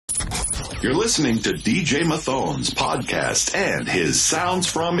You're listening to DJ Mathon's podcast and his Sounds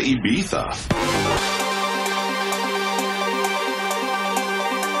from Ibiza.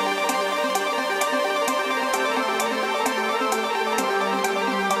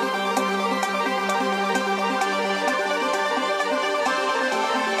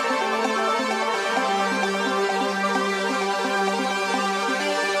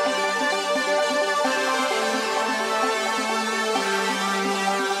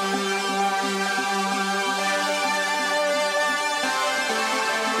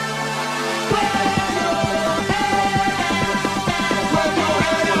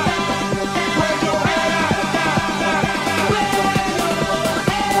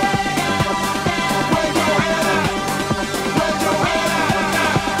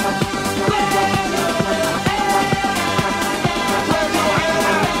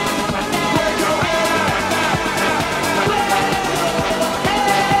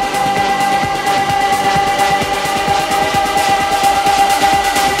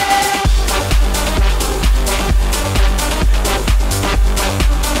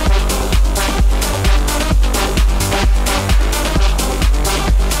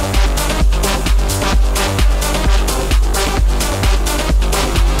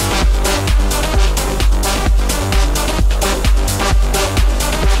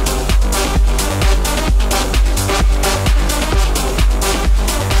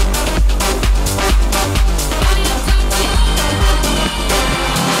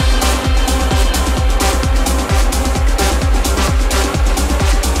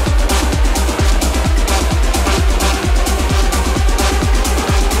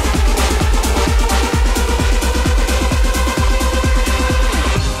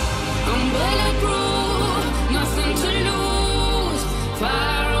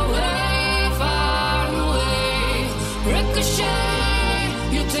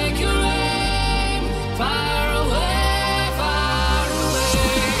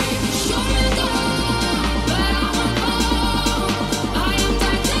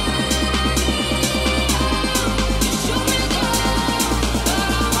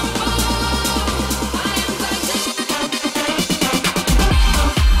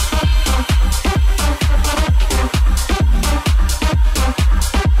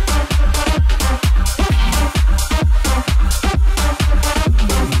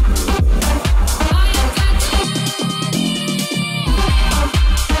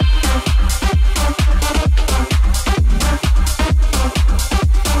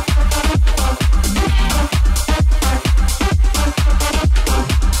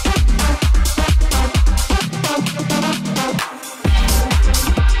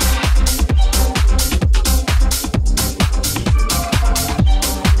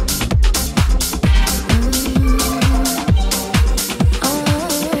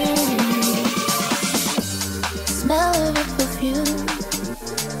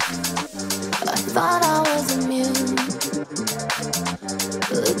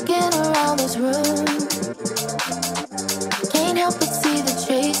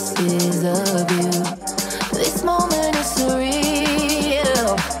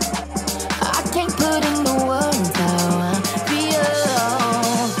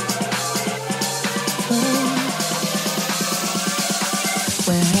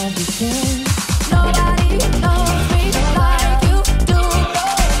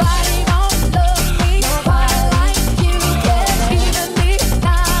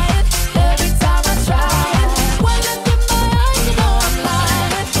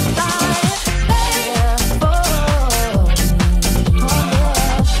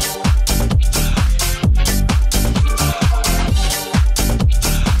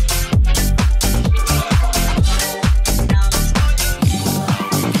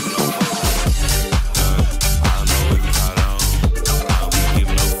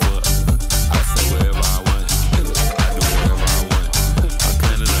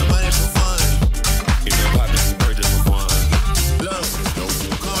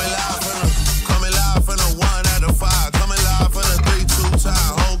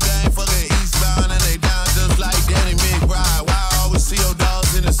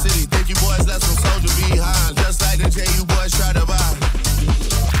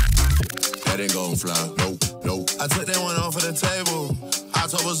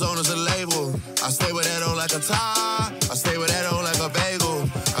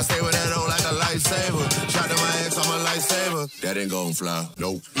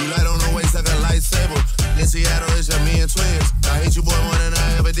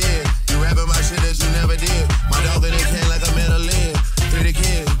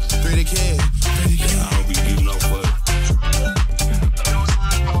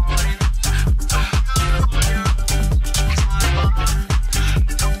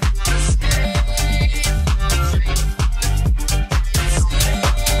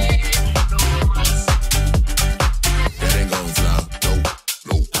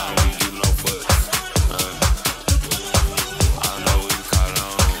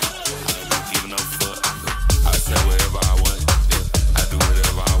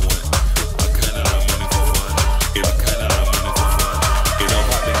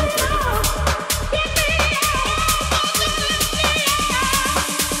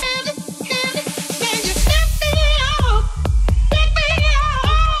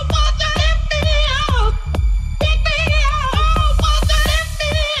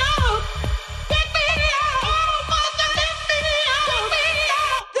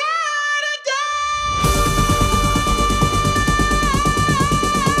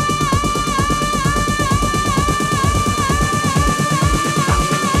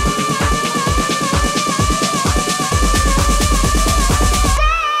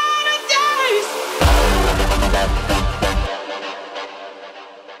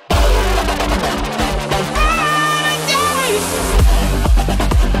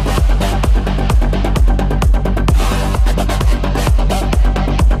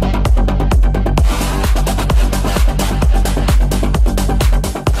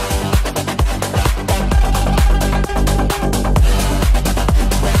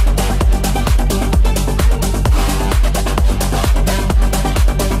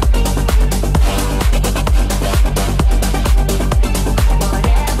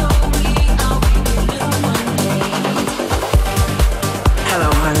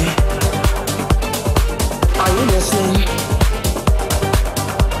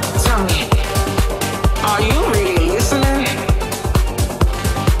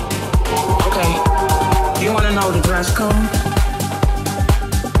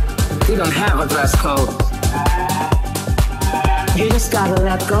 We don't have a dress code. You just gotta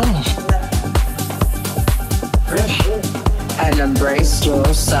let go. And embrace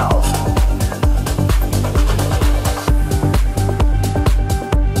yourself.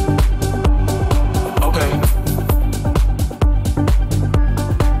 Okay.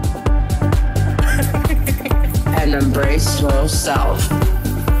 And embrace yourself.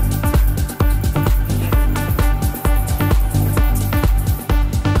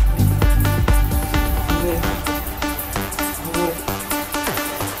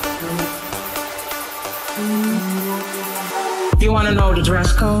 You wanna know the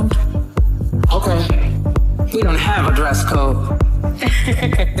dress code? Okay. We don't have a dress code.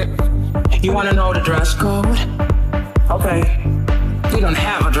 You wanna know the dress code? Okay. We don't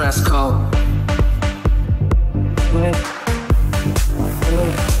have a dress code.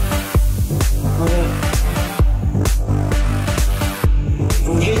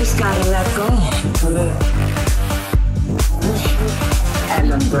 You just gotta let go.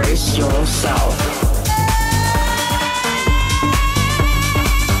 And embrace yourself.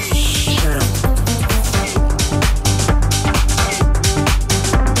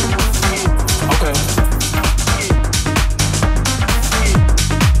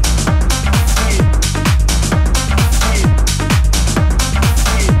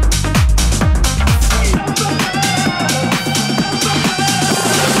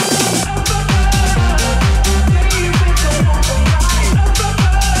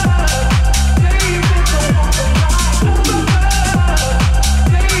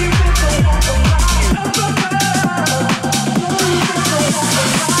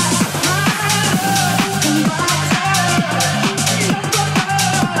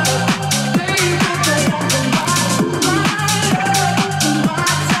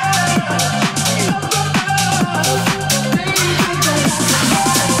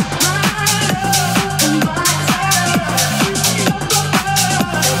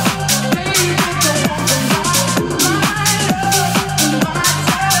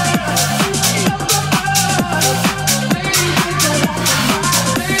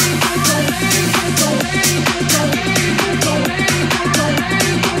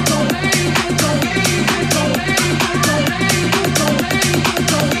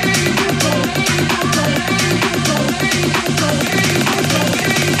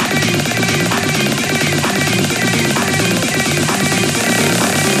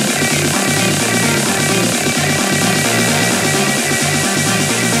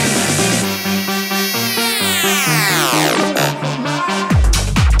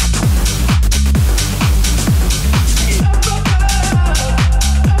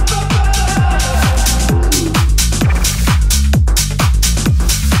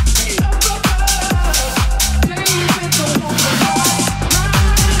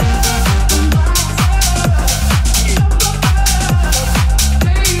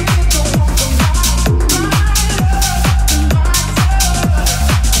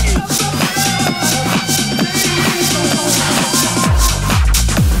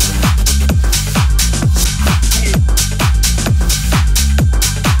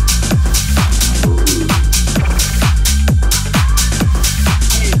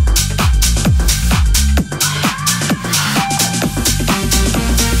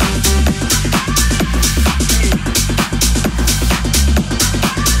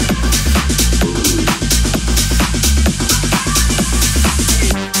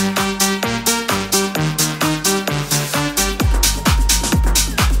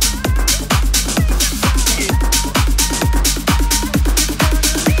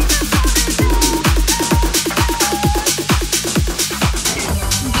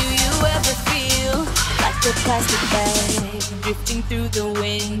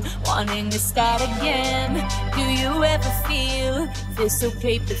 So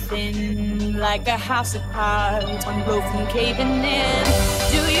paper thin, like a house of cards, one row from caving in.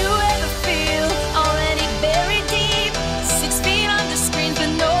 Do you ever feel already buried deep, 6 feet under screens, but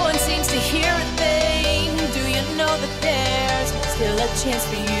no one seems to hear a thing? Do you know that there's still a chance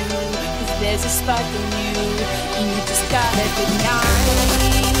for you? 'Cause there's a spark in you, and you just gotta ignite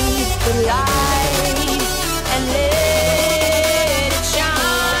the light and let it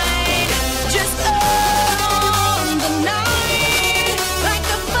shine. Just on the night.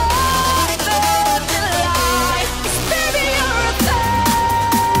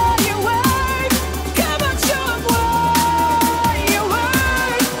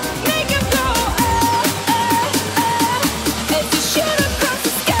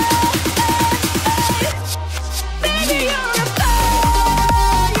 You're a firework.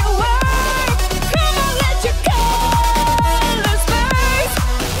 Come on, let your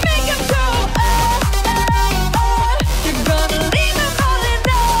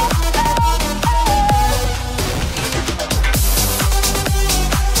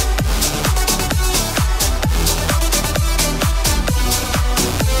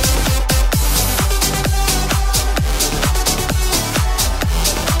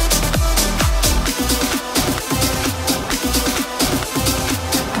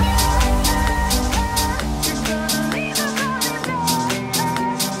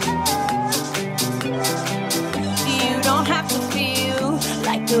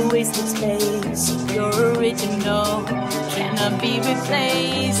wasted space. You're original, cannot be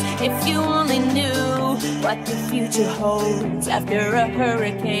replaced. If you only knew what the future holds. After a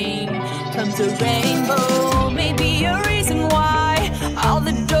hurricane comes a rainbow. Maybe a reason why all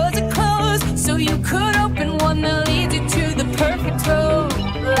the doors are closed, so you could open one that leads you to the perfect road.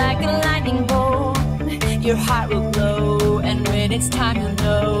 Like a lightning bolt, your heart will glow, and when it's time to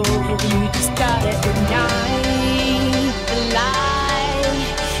know, you just gotta ignite the light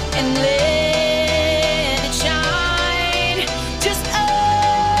and let it shine. Just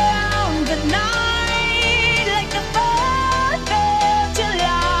around the night, like the 4th of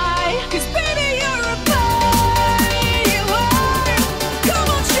July. 'Cause baby, you're a boy, you are. Come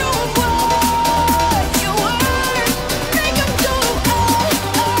on, show 'em what you are. Make 'em go,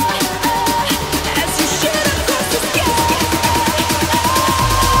 as you shoot across the sky.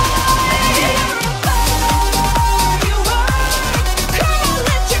 You're a boy, you are. Come on,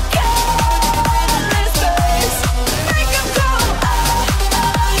 let your careless face make 'em go,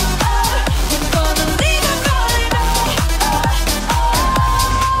 you're gonna leave 'em falling,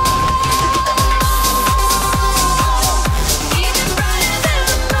 even brighter than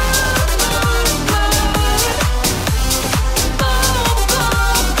the moon, even brighter than the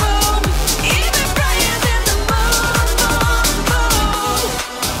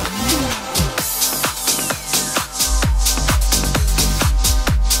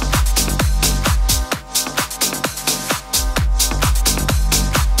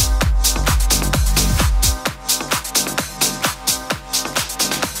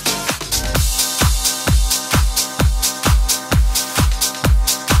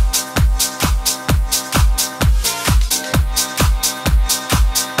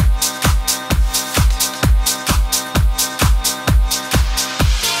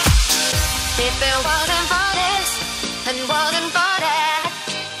If it wasn't for this and wasn't for that,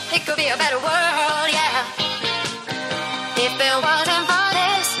 it could be a better world, yeah. If it wasn't for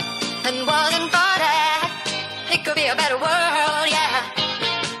this and wasn't for that, it could be a better world, yeah.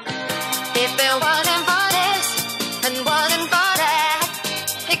 If it wasn't for this and wasn't for that,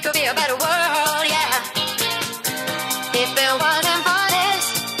 it could be a better world, yeah. If it wasn't for this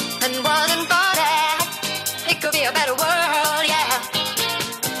and wasn't for that, it could be a better world, yeah.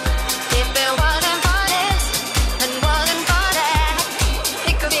 If it wasn't for this and wasn't for that,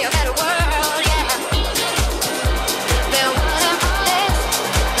 it could be a better world, yeah. If it wasn't for this and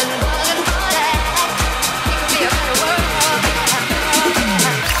wasn't for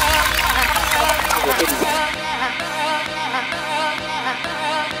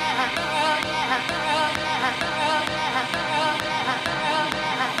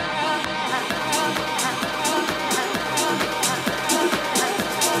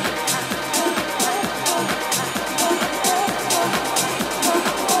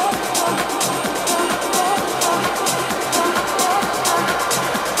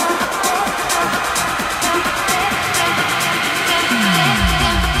it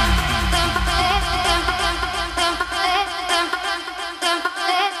could be a better world,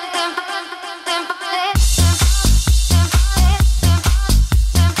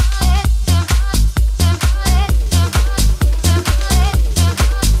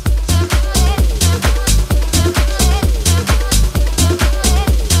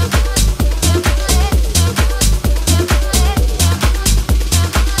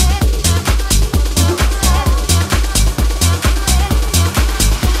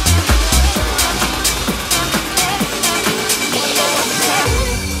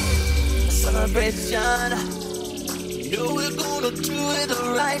 celebration. You know we're gonna do it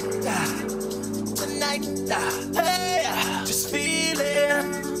right tonight. Hey, just feeling.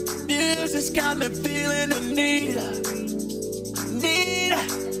 Music's got me feeling the need.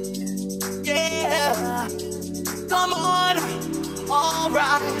 Yeah. Come on,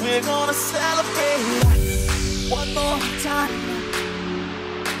 alright. We're gonna celebrate one more time.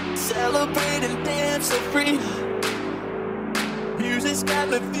 Celebrate and dance so free. Music's got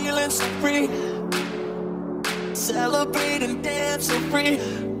me feeling so free. Celebrate and dance so free.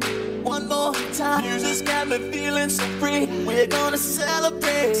 One more time. Music's got me feeling so free. We're gonna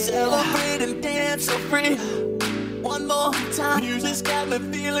celebrate and dance so free. One more time. Music's got me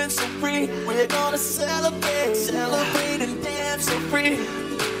feeling so free. We're gonna celebrate and dance so free.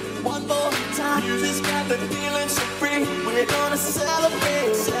 One more time. Music's got me feeling so free. We're gonna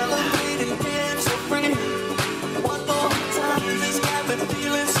celebrate and dance so free. One more time. Music's got me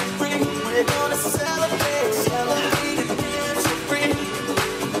feeling so free. We're gonna celebrate and dance so free.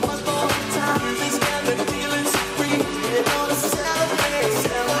 One more time. Music's got me feeling so free. We're gonna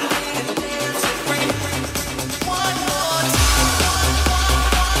celebrate and dance so free. One more time.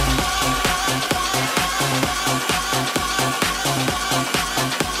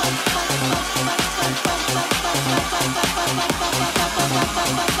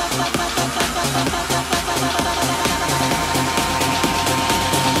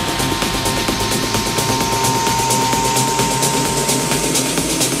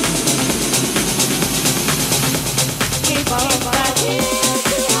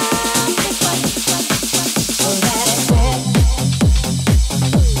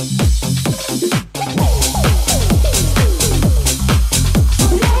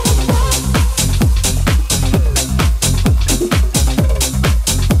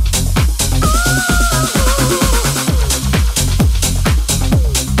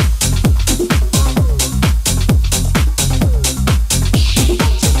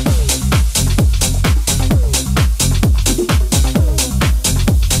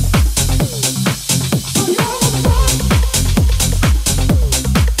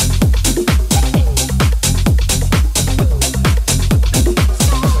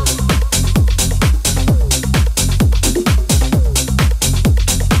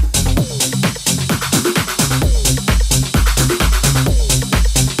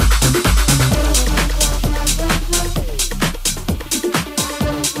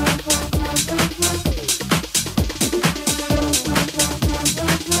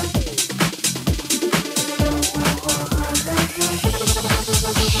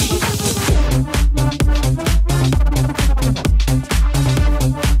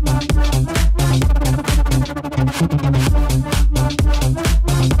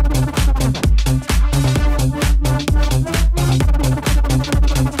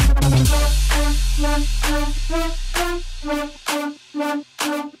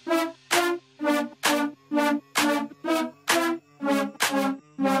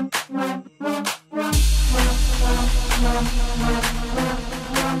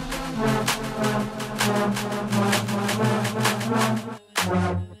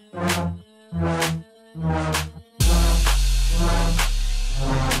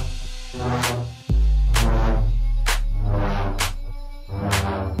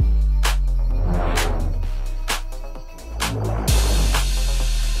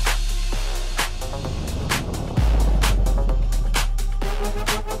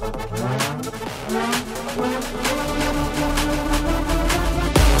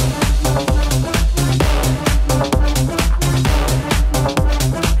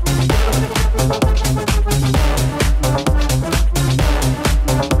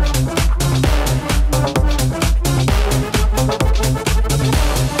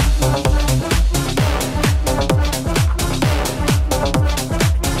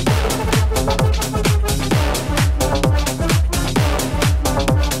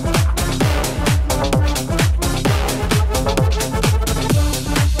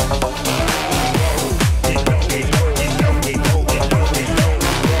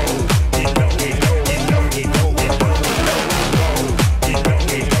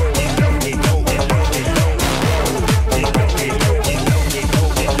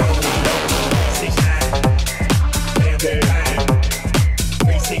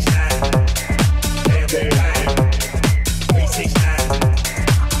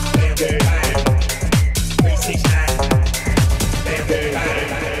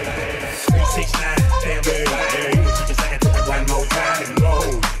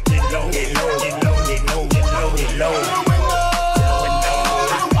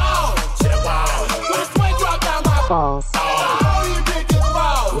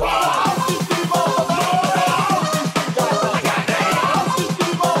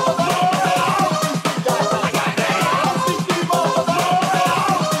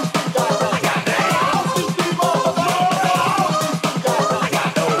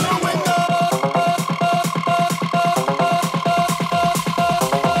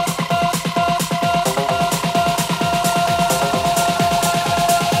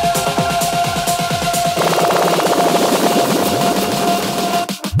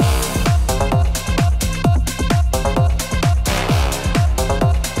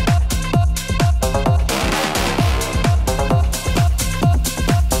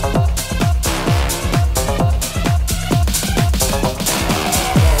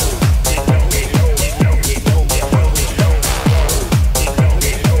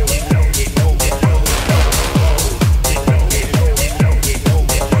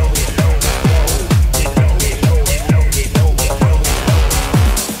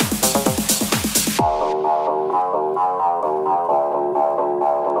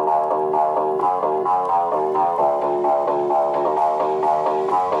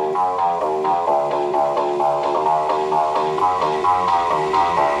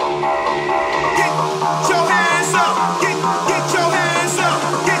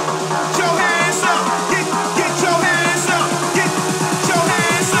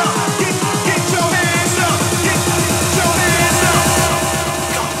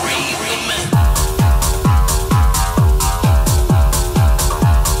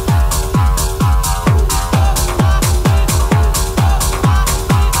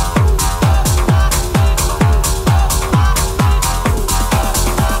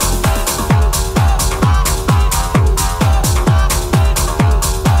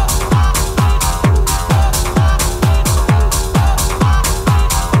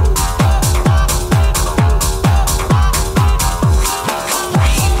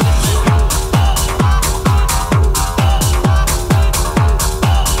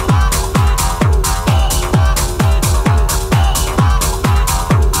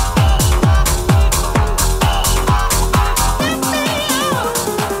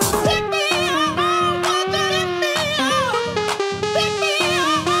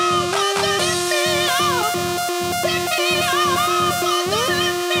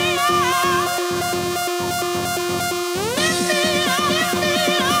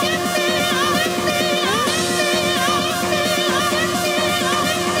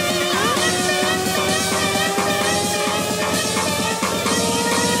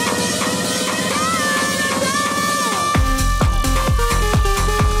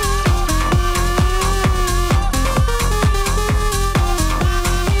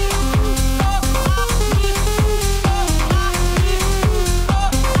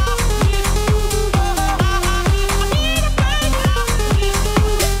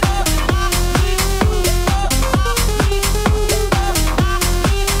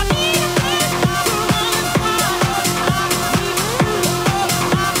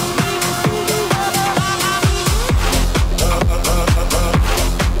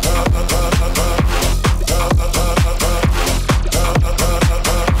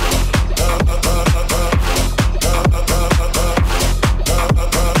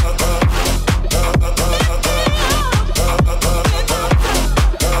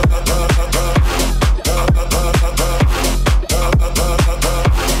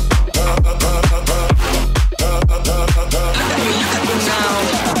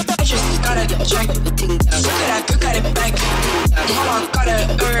 check. Look at it back. Mama gotta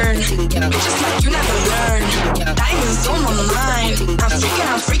earn. Bitches like you never learn. Diamonds on my mind.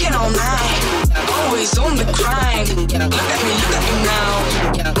 I'm freaking all night. Always on the grind. Look at me now.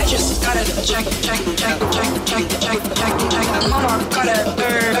 I just gotta check. Mama gotta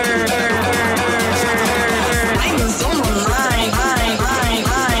earn. Diamonds on my mind.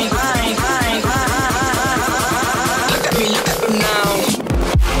 Look at me now.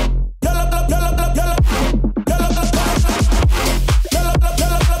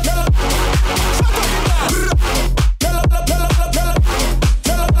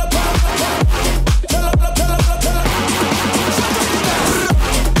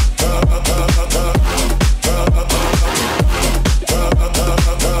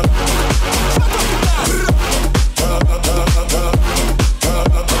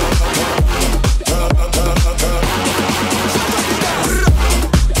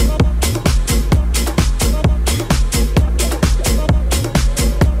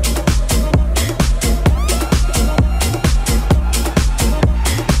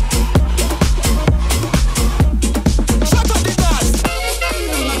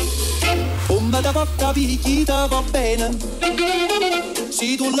 Va bene,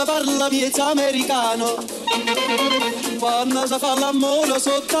 se tu ne parla miezza americano, quando si fa l'amore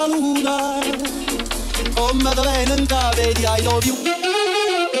sotto la luna, come te viene da vedi I love you.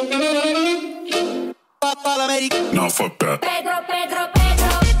 Papa l'America. No, fuck that. Pedro.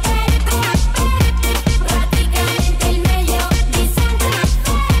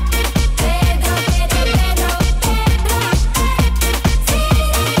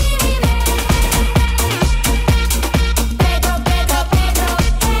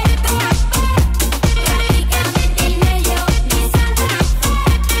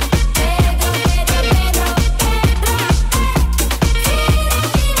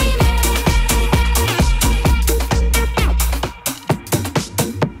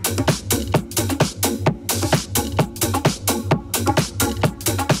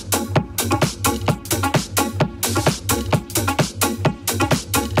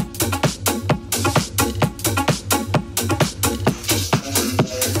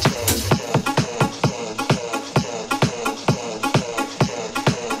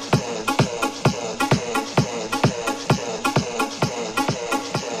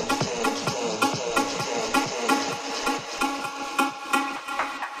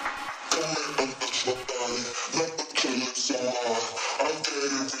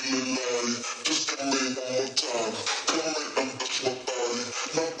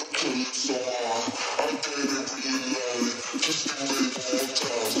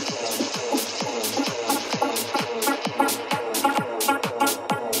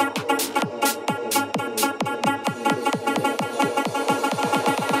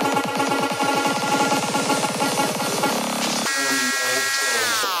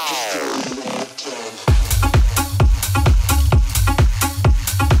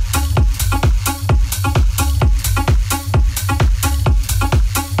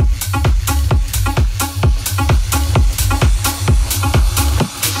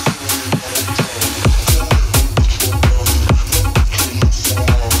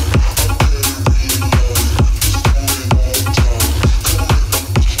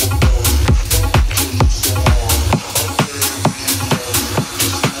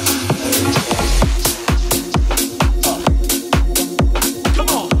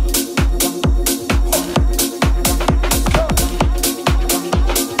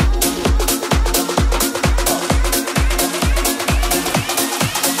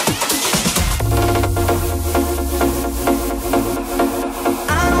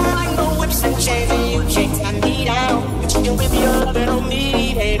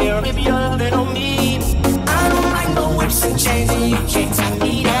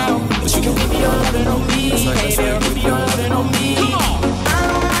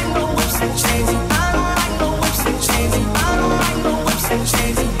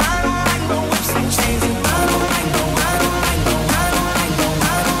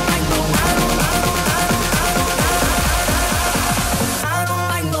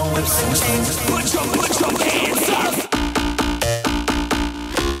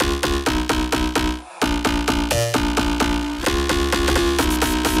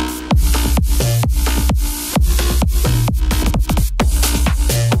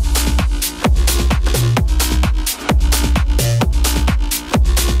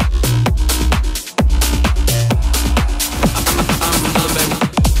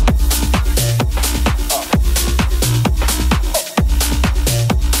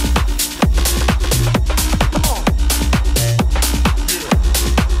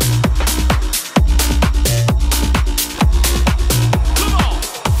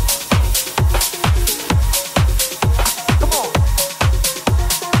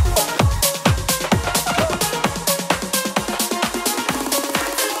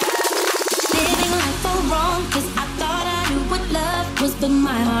 but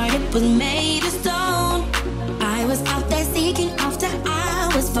my heart, it was made of stone. I was out there seeking after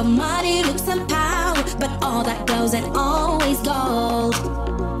hours for money, looks, and power, but all that goes and always gold.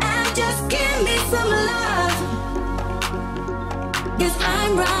 And just give me some love, 'cause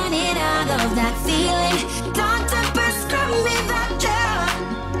I'm running out of that feeling. Doctor, prescribe me that drug,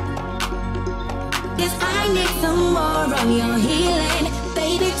 'cause I need some more of your healing.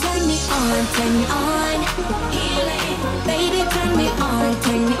 Baby, turn me on, healing. Baby, turn me on,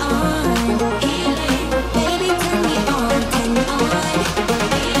 healing. Baby, turn me on, healing.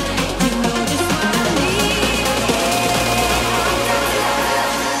 You know just what I need.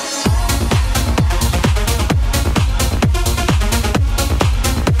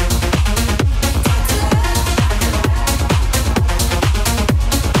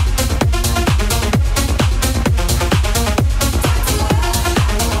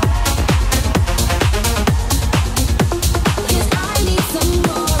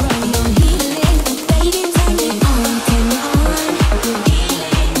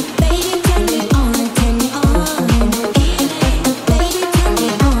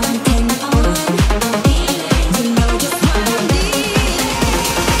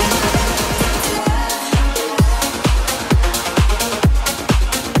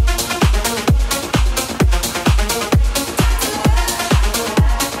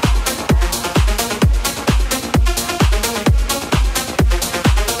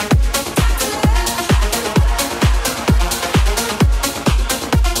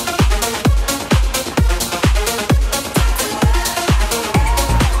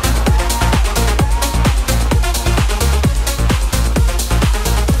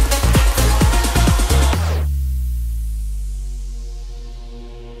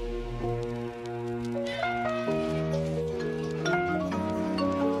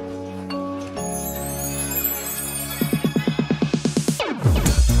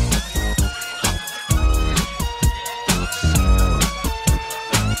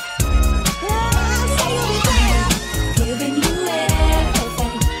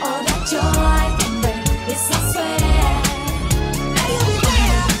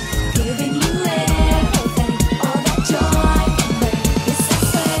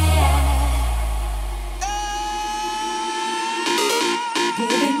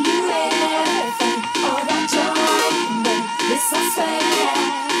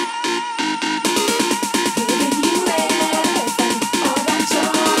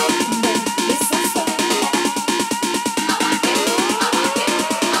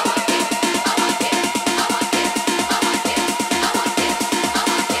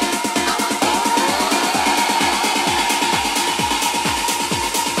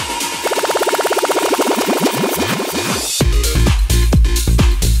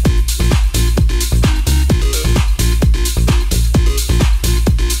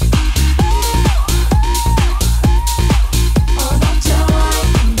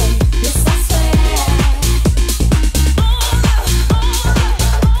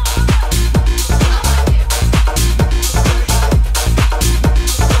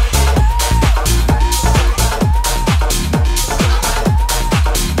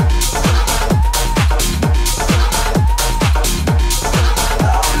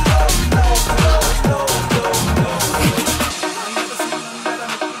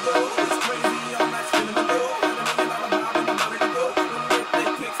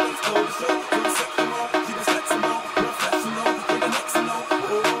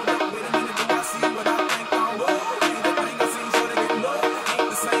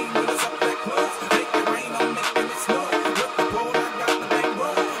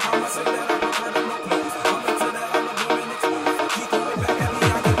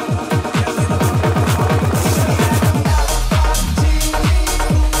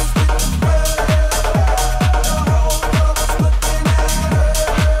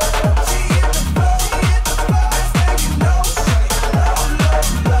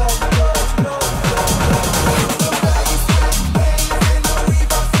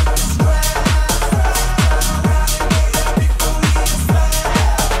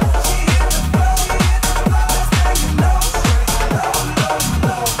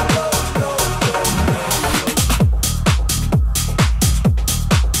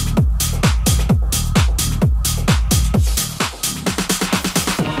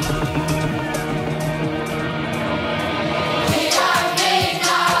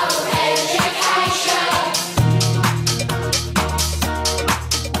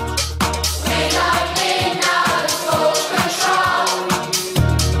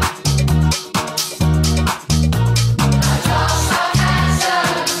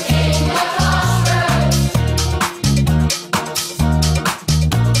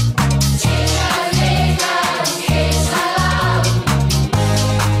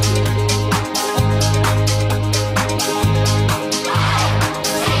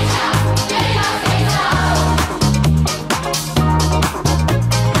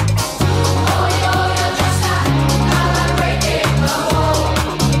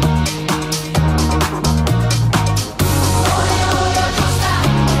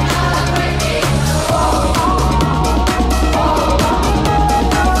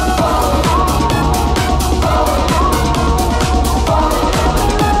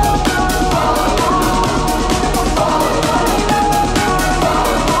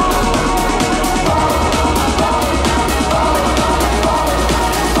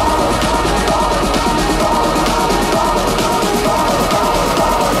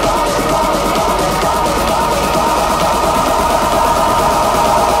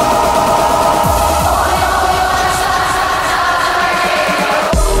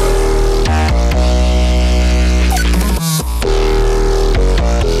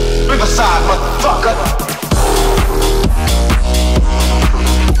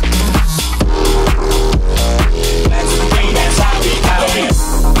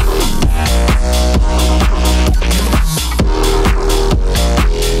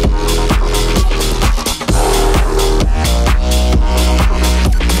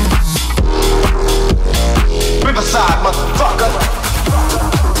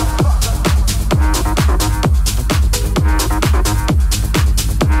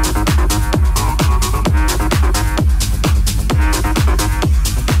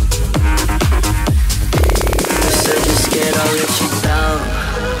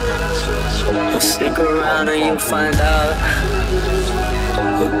 Stick around and you'll find out.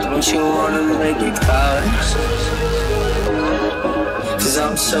 Don't you wanna make me proud? 'Cause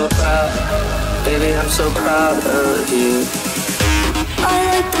I'm so proud, baby, I'm so proud of you. I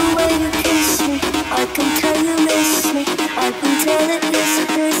like the way you kiss me. I can tell you miss me. I can tell it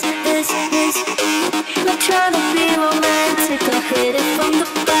this. Not trying to be romantic, I hit it from the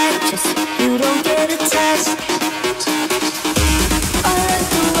back, just you don't get attached. I like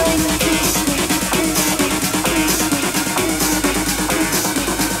the way you kiss me, kiss me, kiss me, kiss me, kiss me, kiss me.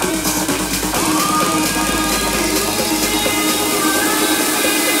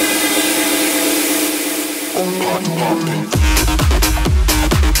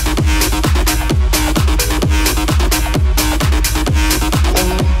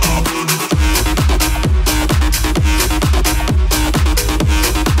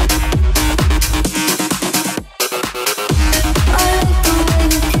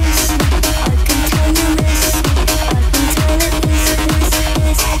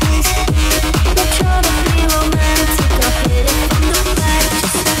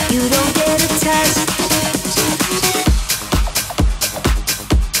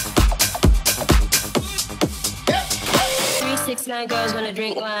 Girls wanna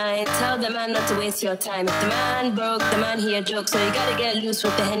drink wine. Tell the man not to waste your time. If the man broke, the man he a joke. So you gotta get loose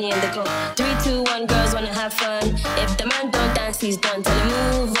with the Henny and the Coke. 3, 2, 1, girls wanna have fun. If the man don't dance, he's done. Tell him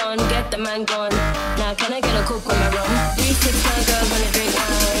move on, get the man gone. Now can I get a Coke with my rum? 3, 6, 9 girls wanna drink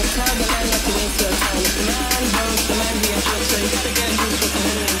wine. Tell the man not to waste your time. If the man broke, the man he a joke. So you gotta get loose with the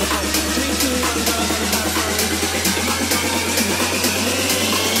Henny and the Coke. 3, 2, 1, girls wanna have fun. If the man don't dance, he's done. Tell him move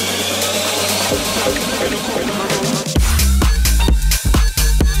on, get the man gone.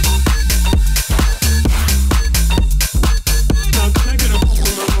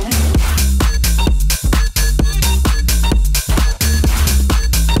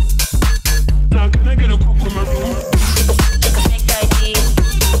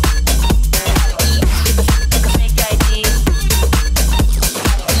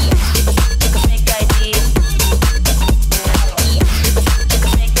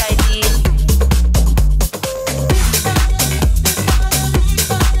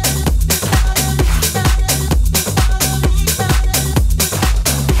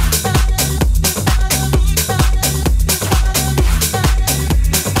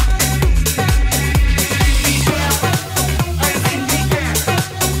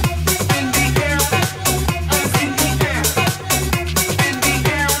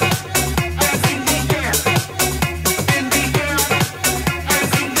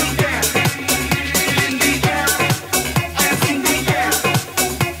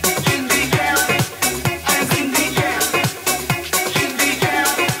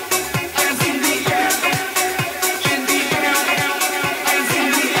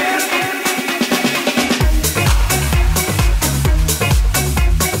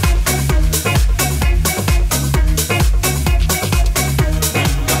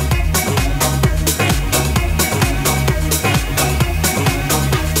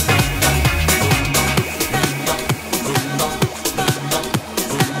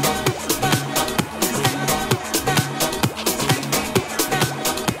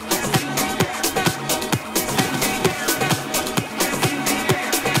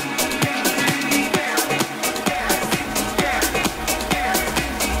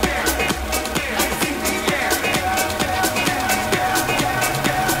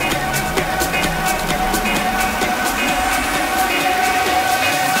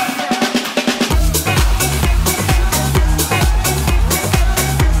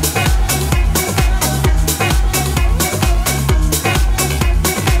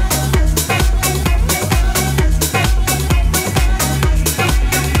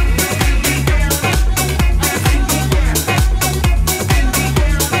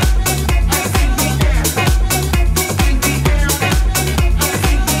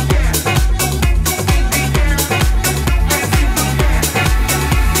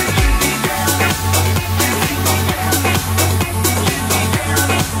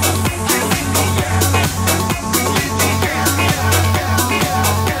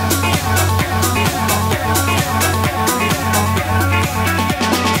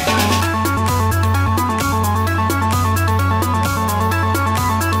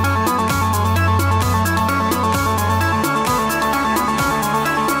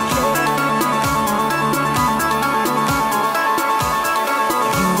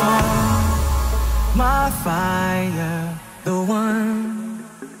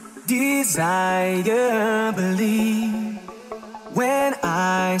 desire, believe when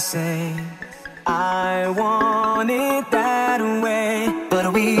I say I want it that way.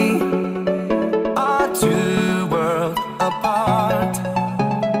 But we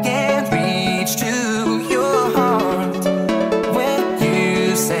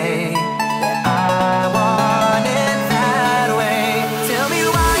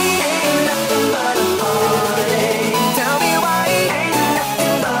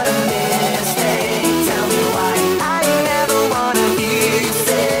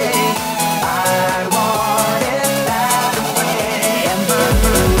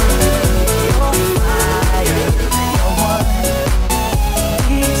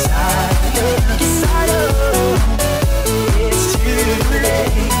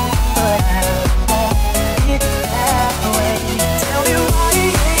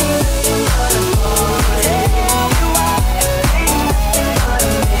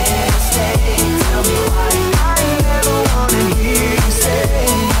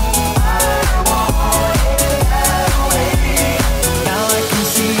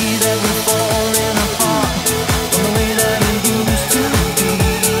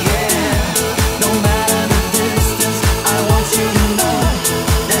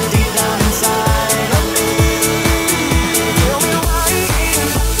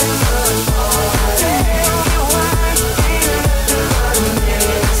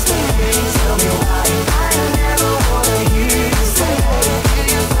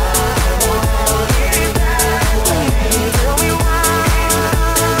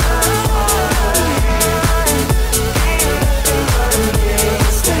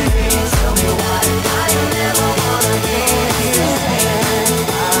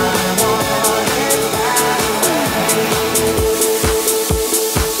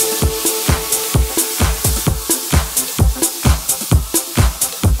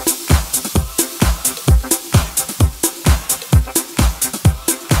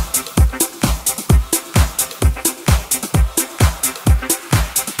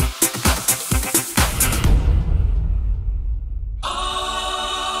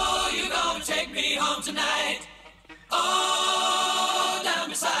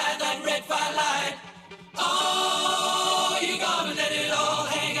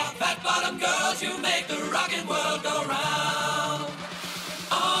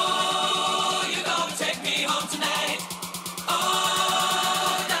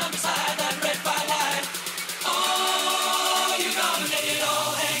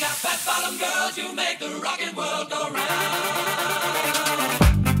girls, you make the rockin' world go round.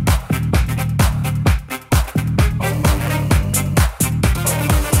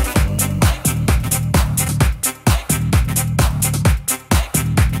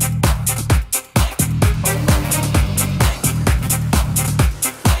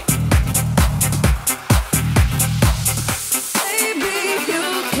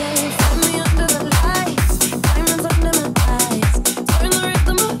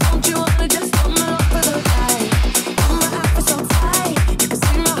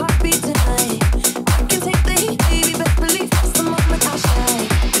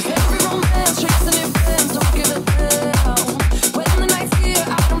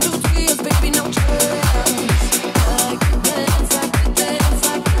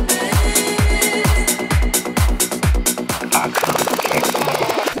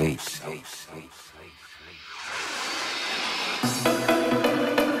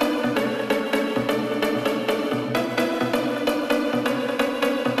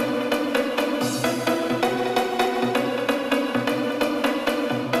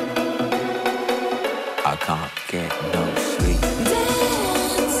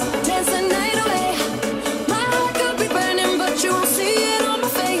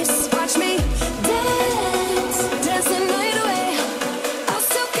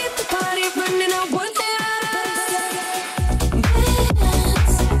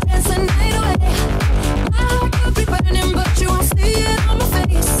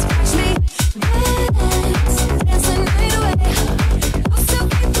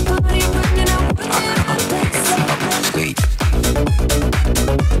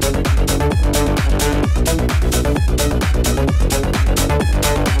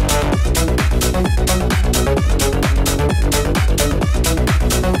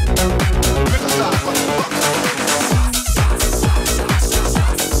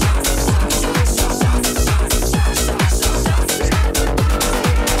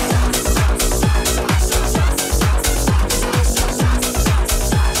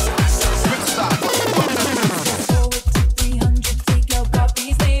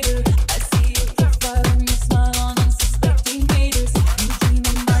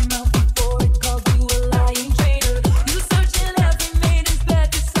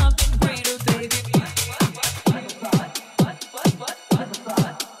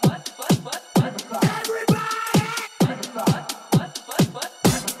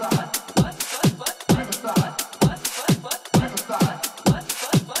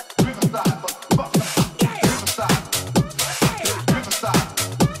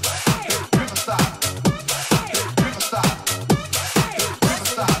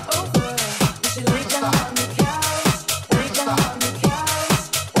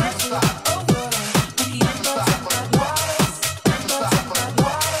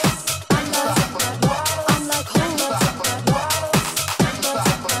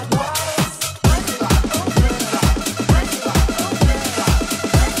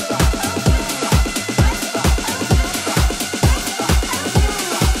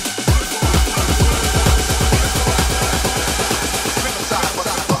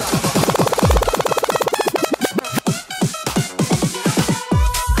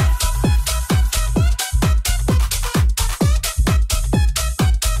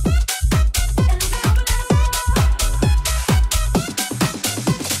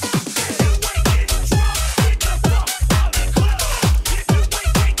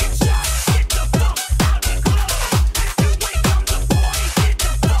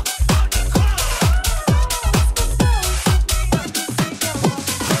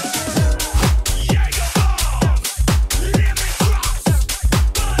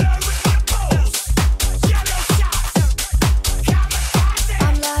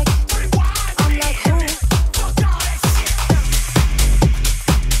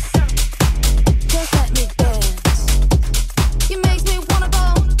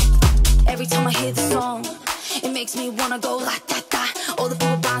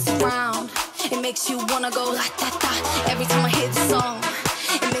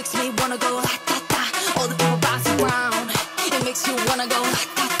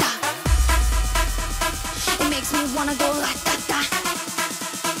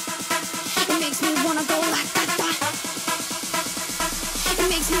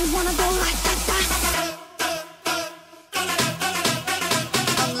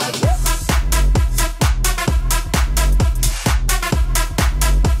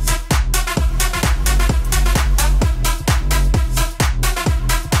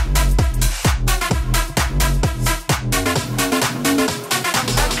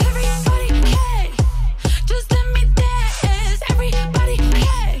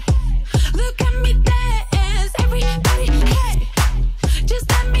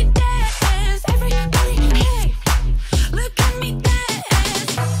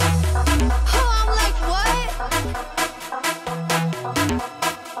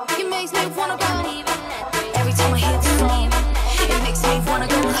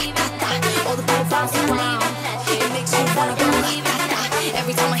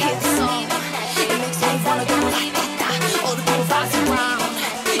 hear the song, it makes me wanna go. All the cool vibes around,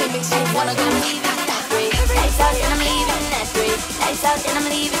 it makes me wanna go. Lights out and I'm leaving at 3. Lights out and I'm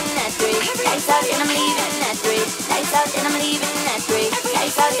leaving at 3. Lights out and I'm leaving at 3. Lights out and I'm leaving at 3.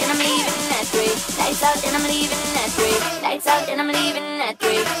 Lights out and I'm leaving at 3. Lights out and I'm leaving at 3. Lights out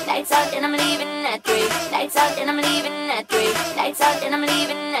and I'm leaving at 3. Lights out and I'm leaving at 3. Lights out and I'm leaving at 3. Lights out and I'm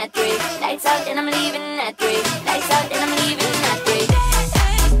leaving at 3. Lights out and I'm leaving at 3. Lights out and I'm leaving at 3.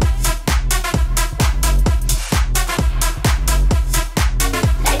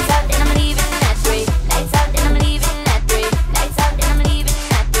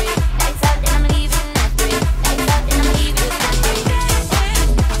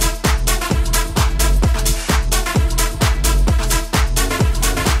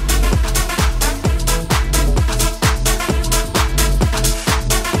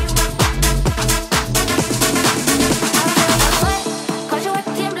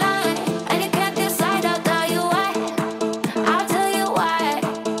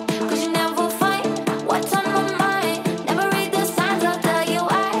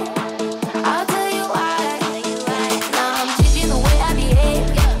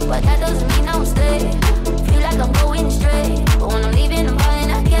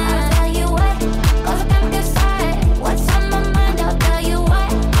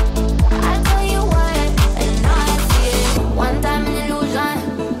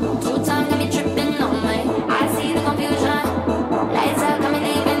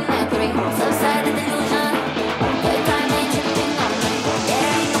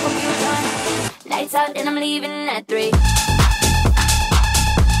 And I'm leaving at 3.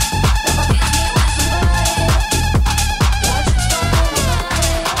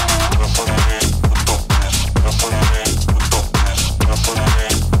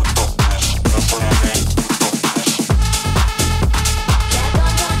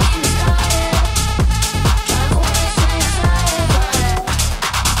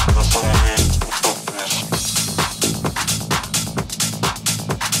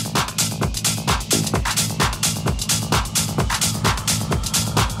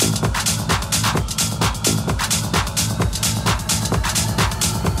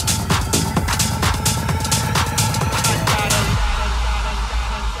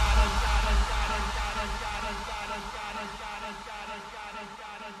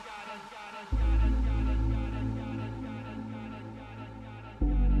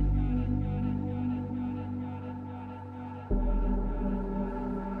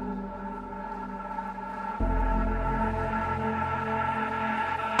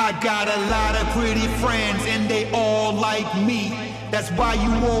 I got a lot of pretty friends and they all like me. That's why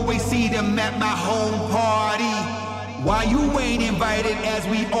you always see them at my home party. Why you ain't invited as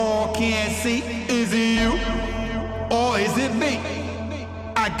we all can see? Is it you or is it me?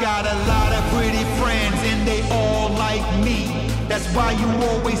 I got a lot of pretty friends and they all like me. That's why you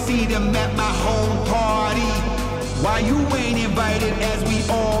always see them at my home party. Why you ain't invited as we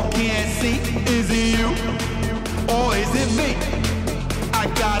all can see? Is it you or is it me? I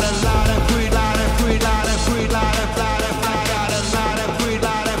got a lot of pretty, lot of pretty, lot of pretty, lot of, lot of, I got a lot of pretty,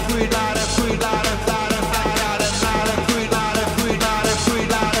 lot of pretty, lot of pretty, lot of, lot of, I got a lot of pretty, lot of pretty, lot of pretty,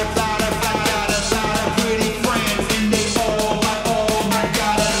 lot of, lot of, I got a lot of pretty friends and they all, I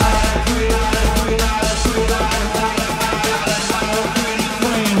got a lot of pretty, lot of pretty, lot of pretty, lot of, lot of, I got a lot of pretty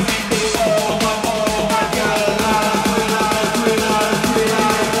friends and they all, I got a lot of pretty, lot of pretty, lot of pretty,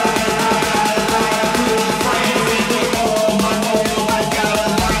 lot of, I got a lot of pretty friends and they all,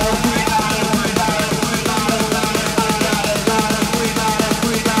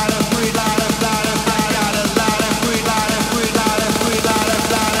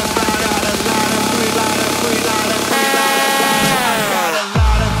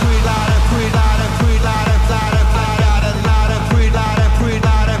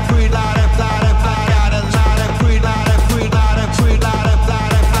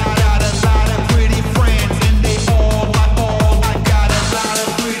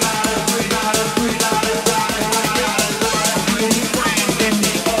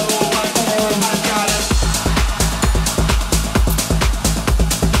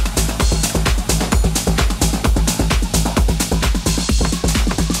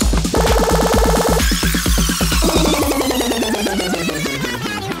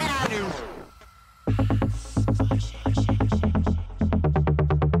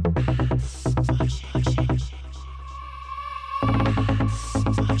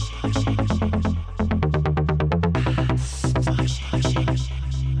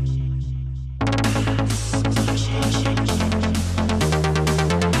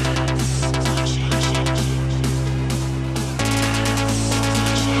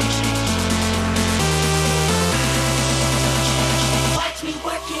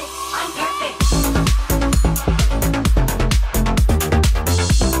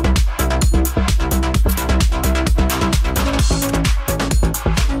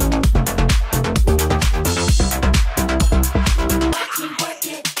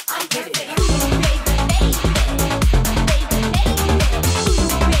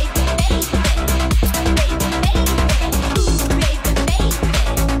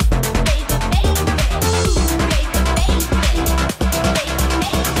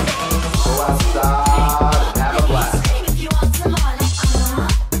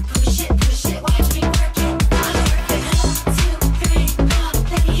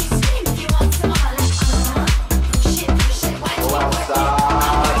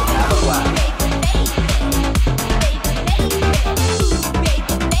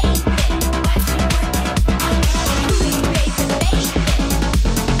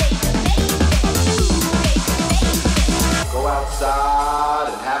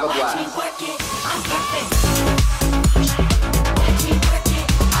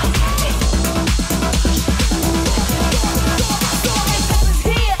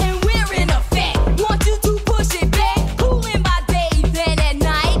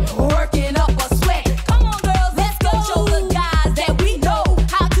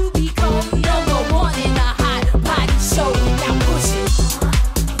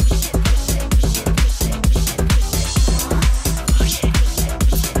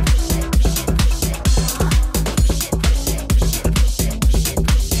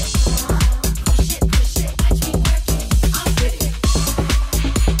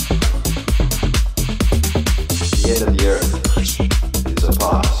 is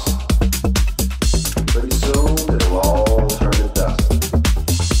upon us. Pretty soon it'll all turn to dust.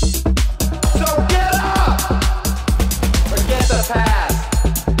 So get up! Forget the past.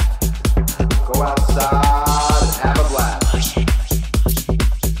 Go outside and have a blast.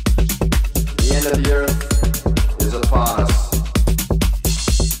 The end of the earth is upon us.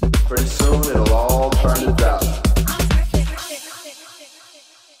 Pretty soon it'll all turn to dust.